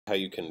how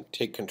you can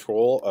take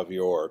control of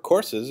your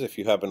courses if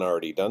you haven't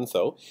already done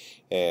so,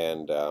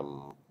 and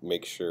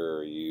make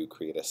sure you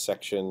create a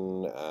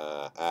section,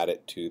 add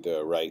it to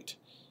the right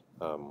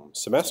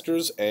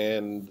semesters,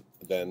 and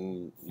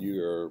then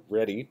you're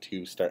ready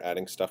to start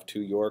adding stuff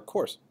to your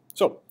course.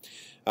 So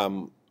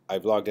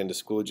I've logged into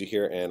Schoology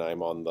here and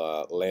I'm on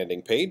the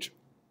landing page.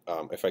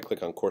 If I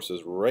click on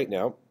courses right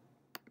now,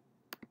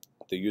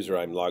 the user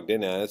I'm logged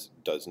in as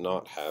does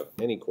not have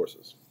any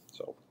courses.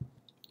 So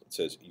it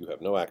says you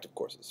have no active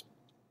courses.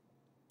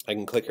 I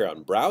can click here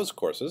on Browse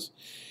Courses,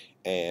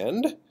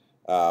 and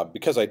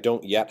because I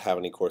don't yet have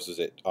any courses,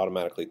 it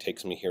automatically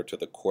takes me here to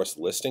the course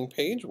listing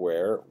page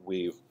where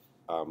we've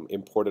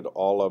imported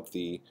all of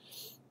the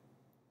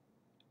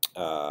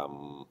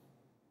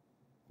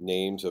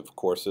names of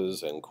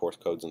courses and course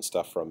codes and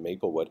stuff from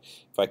Maplewood.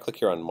 If I click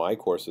here on My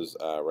Courses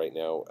right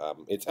now,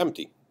 it's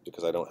empty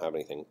because I don't have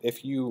anything.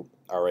 If you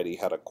already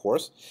had a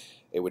course,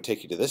 it would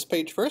take you to this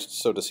page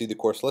first. So to see the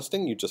course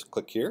listing, you just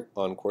click here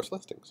on Course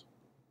Listings.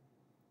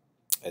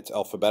 It's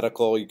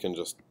alphabetical. You can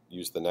just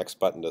use the next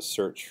button to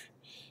search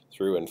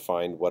through and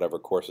find whatever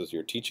courses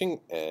you're teaching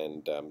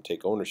and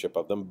take ownership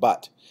of them.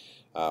 But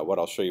what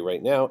I'll show you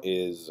right now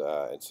is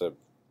instead of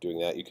doing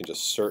that, you can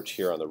just search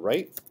here on the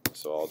right.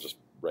 So I'll just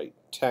write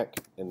tech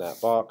in that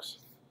box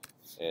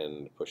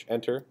and push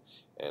enter,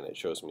 and it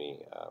shows me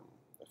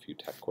a few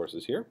tech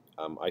courses here.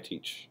 I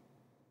teach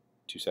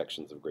 2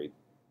 sections of grade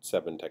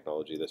 7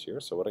 technology this year,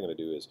 so what I'm going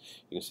to do is,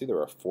 you can see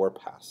there are 4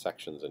 past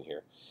sections in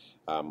here.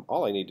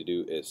 All I need to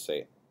do is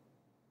say,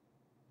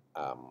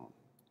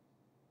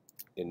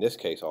 in this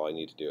case, all I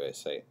need to do is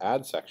say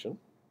add section,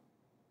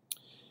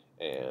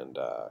 and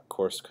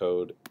course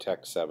code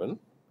tech 7,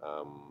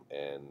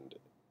 and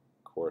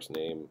course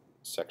name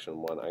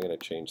section 1. I'm going to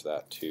change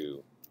that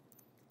to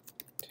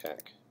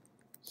tech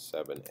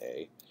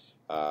 7A.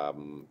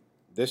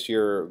 This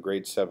year,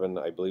 grade 7,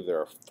 I believe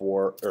there are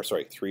 3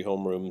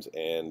 homerooms,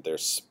 and they're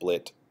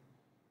split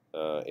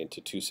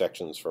into 2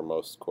 sections for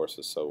most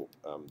courses. So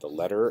the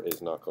letter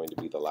is not going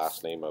to be the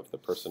last name of the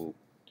person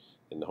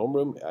in the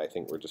homeroom. I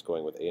think we're just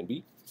going with A and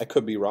B. I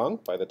could be wrong.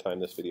 By the time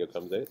this video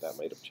comes out, that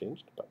might have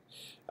changed. But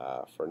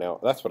for now,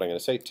 that's what I'm going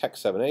to say, tech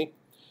 7A.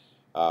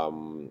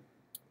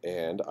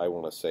 And I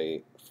want to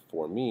say,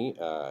 for me,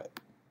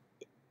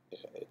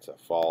 it's a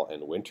fall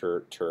and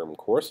winter term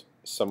course.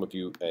 Some of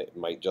you, it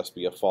might just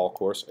be a fall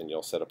course and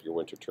you'll set up your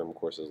winter term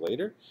courses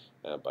later,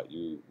 but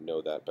you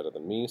know that better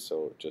than me,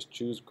 so just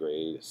choose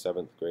grade,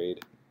 7th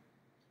grade,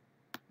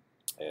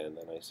 and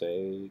then I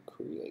say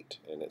create,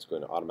 and it's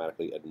going to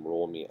automatically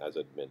enroll me as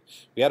admin.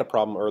 We had a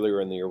problem earlier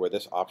in the year where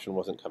this option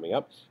wasn't coming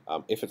up.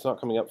 If it's not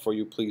coming up for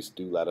you, please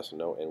do let us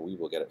know and we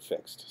will get it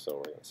fixed. So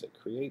we're going to say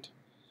create.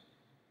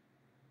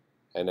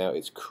 And now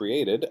it's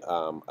created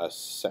a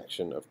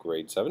section of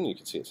grade 7. You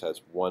can see it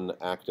says 1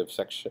 active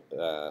section.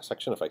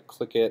 If I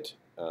click it,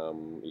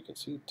 you can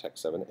see Tech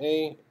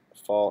 7A,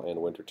 fall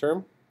and winter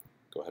term.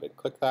 Go ahead and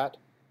click that.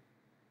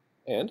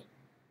 And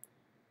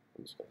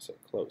I'm just going to say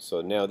close.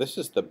 So now this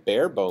is the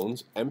bare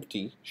bones,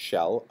 empty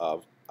shell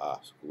of a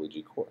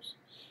Schoology course.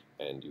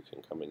 And you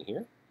can come in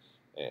here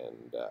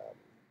and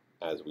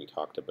as we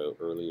talked about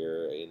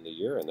earlier in the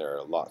year, and there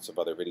are lots of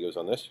other videos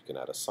on this, you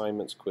can add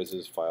assignments,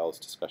 quizzes, files,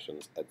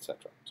 discussions,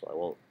 etc. So I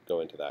won't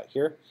go into that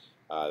here.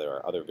 There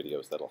are other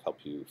videos that will help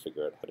you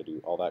figure out how to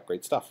do all that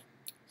great stuff.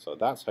 So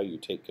that's how you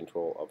take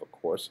control of a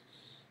course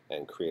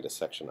and create a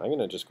section. I'm going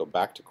to just go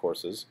back to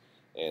courses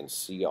and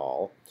see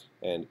all.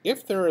 And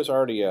if there is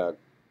already a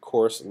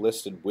course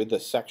listed with a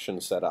section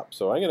set up,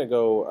 so I'm going to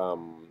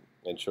go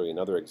and show you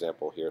another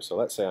example here. So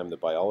let's say I'm the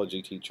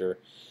biology teacher,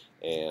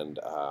 and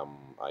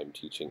I'm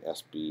teaching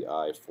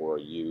SBI for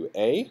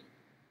UA.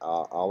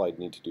 All I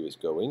need to do is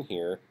go in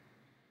here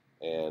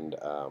and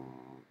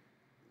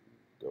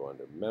go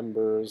under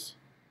members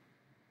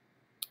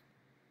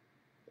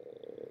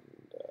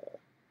and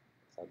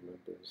add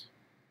members.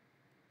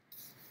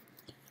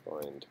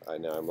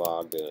 Now I'm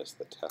logged in as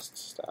the test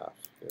staff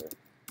here.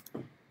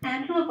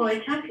 Angela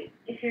Boychuk,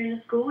 if you're in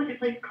the school, would you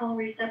please call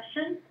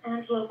reception?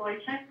 Angela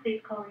Boychuk,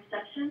 please call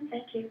reception.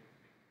 Thank you.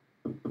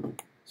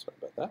 Sorry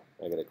about that.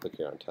 I'm going to click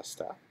here on Test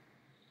Staff,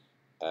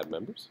 Add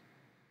Members,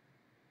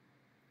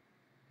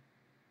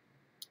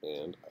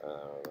 and then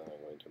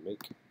I'm going to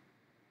make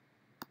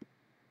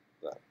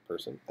that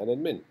person an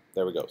admin.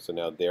 There we go. So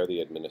now they're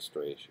the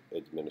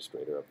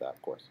administrator of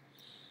that course.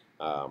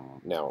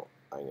 Now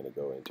I'm going to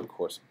go into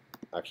course.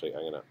 Actually,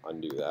 I'm going to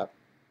undo that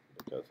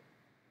because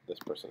this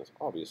person is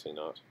obviously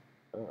not.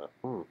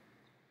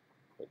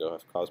 I go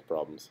have caused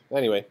problems.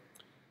 Anyway,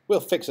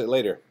 we'll fix it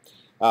later.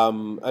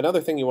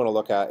 Another thing you want to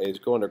look at is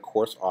go under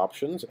course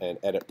options and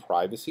edit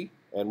privacy.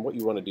 And what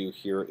you want to do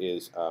here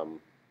is,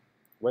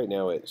 right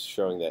now it's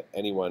showing that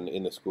anyone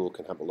in the school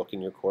can have a look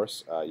in your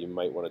course. You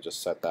might want to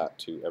just set that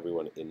to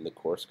everyone in the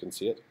course can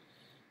see it.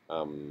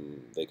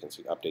 They can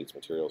see updates,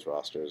 materials,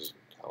 rosters,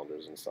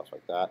 calendars, and stuff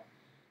like that.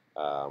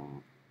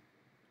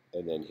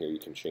 And then here you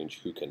can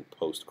change who can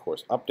post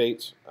course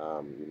updates.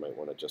 You might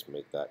want to just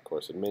make that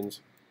course admins,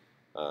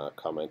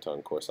 comment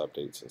on course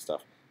updates and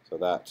stuff. So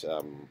that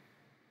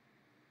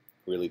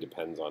really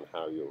depends on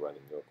how you're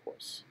running your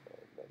course.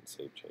 And then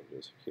save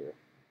changes here,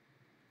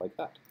 like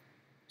that.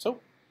 So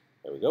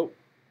there we go.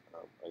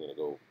 I'm going to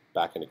go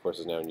back into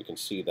courses now, and you can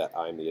see that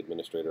I'm the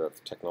administrator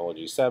of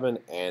Technology 7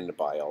 and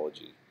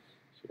Biology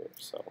here.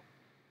 So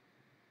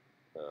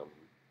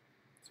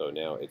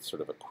now it's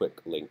sort of a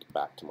quick link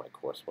back to my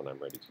course when I'm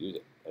ready to use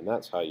it. And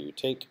that's how you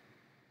take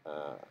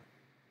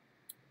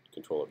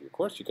control of your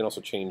course. You can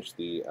also change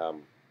the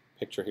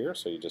picture here.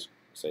 So you just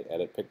say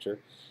Edit Picture,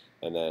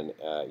 and then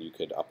you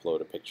could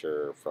upload a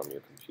picture from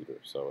your computer.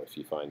 So if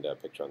you find a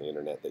picture on the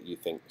internet that you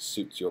think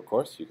suits your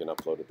course, you can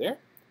upload it there.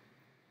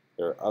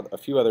 There are a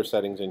few other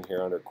settings in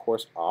here under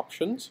Course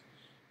Options.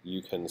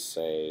 You can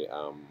say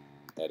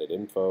Edit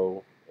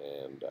Info,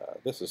 and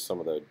this is some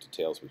of the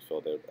details we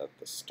filled out at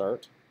the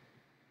start.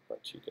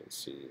 But you can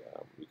see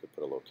you could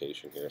put a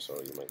location here, so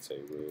you might say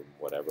room,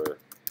 whatever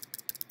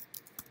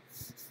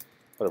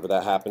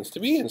that happens to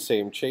be, and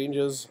same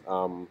changes.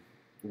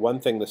 One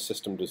thing the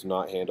system does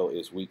not handle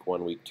is week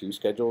 1, week 2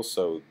 schedules,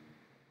 so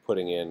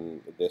putting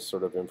in this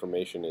sort of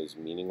information is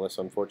meaningless,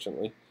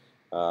 unfortunately.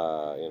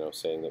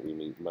 Saying that we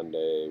meet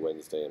Monday,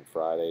 Wednesday, and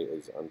Friday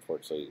is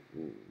unfortunately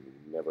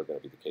never going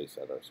to be the case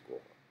at our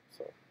school.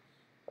 So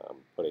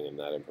putting in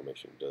that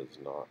information does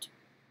not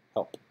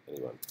help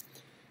anyone.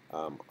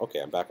 Okay,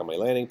 I'm back on my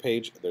landing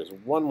page. There's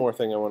one more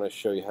thing I want to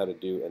show you how to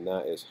do, and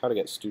that is how to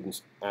get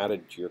students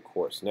added to your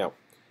course. Now,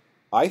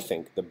 I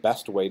think the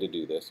best way to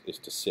do this is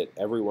to sit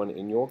everyone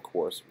in your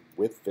course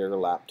with their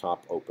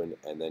laptop open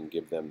and then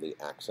give them the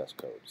access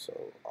code.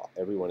 So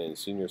everyone in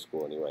senior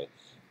school anyway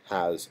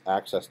has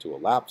access to a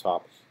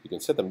laptop. You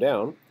can sit them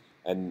down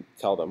and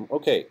tell them,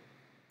 okay,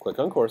 click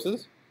on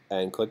courses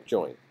and click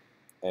join.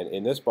 And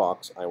in this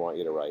box, I want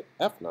you to write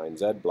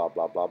F9Z blah,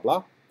 blah, blah,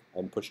 blah,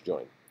 and push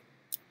join.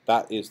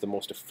 That is the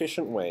most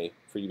efficient way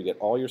for you to get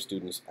all your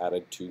students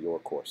added to your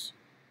course.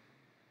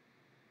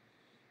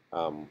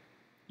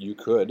 You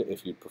could,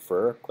 if you'd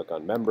prefer, click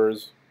on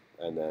members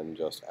and then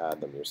just add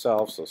them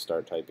yourself. So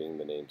start typing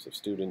the names of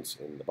students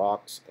in the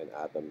box and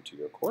add them to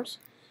your course.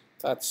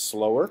 That's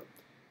slower.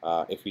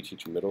 If you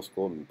teach middle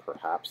school,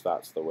 perhaps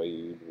that's the way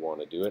you'd want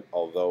to do it,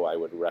 although I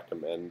would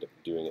recommend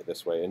doing it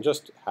this way and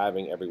just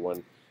having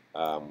everyone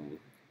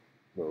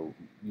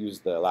use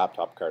the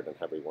laptop card and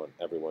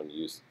everyone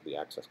use the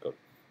access code.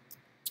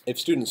 If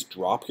students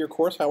drop your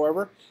course,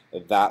 however,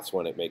 that's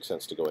when it makes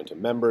sense to go into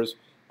members.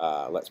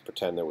 Let's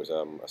pretend there was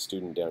a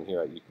student down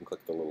here. You can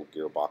click the little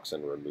gearbox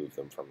and remove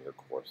them from your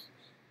course.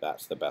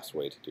 That's the best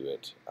way to do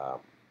it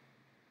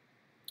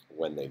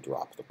when they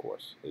drop the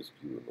course, is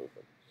you remove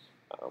them.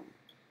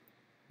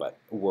 But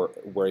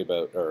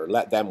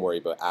let them worry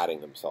about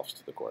adding themselves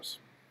to the course.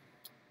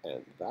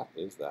 And that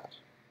is that.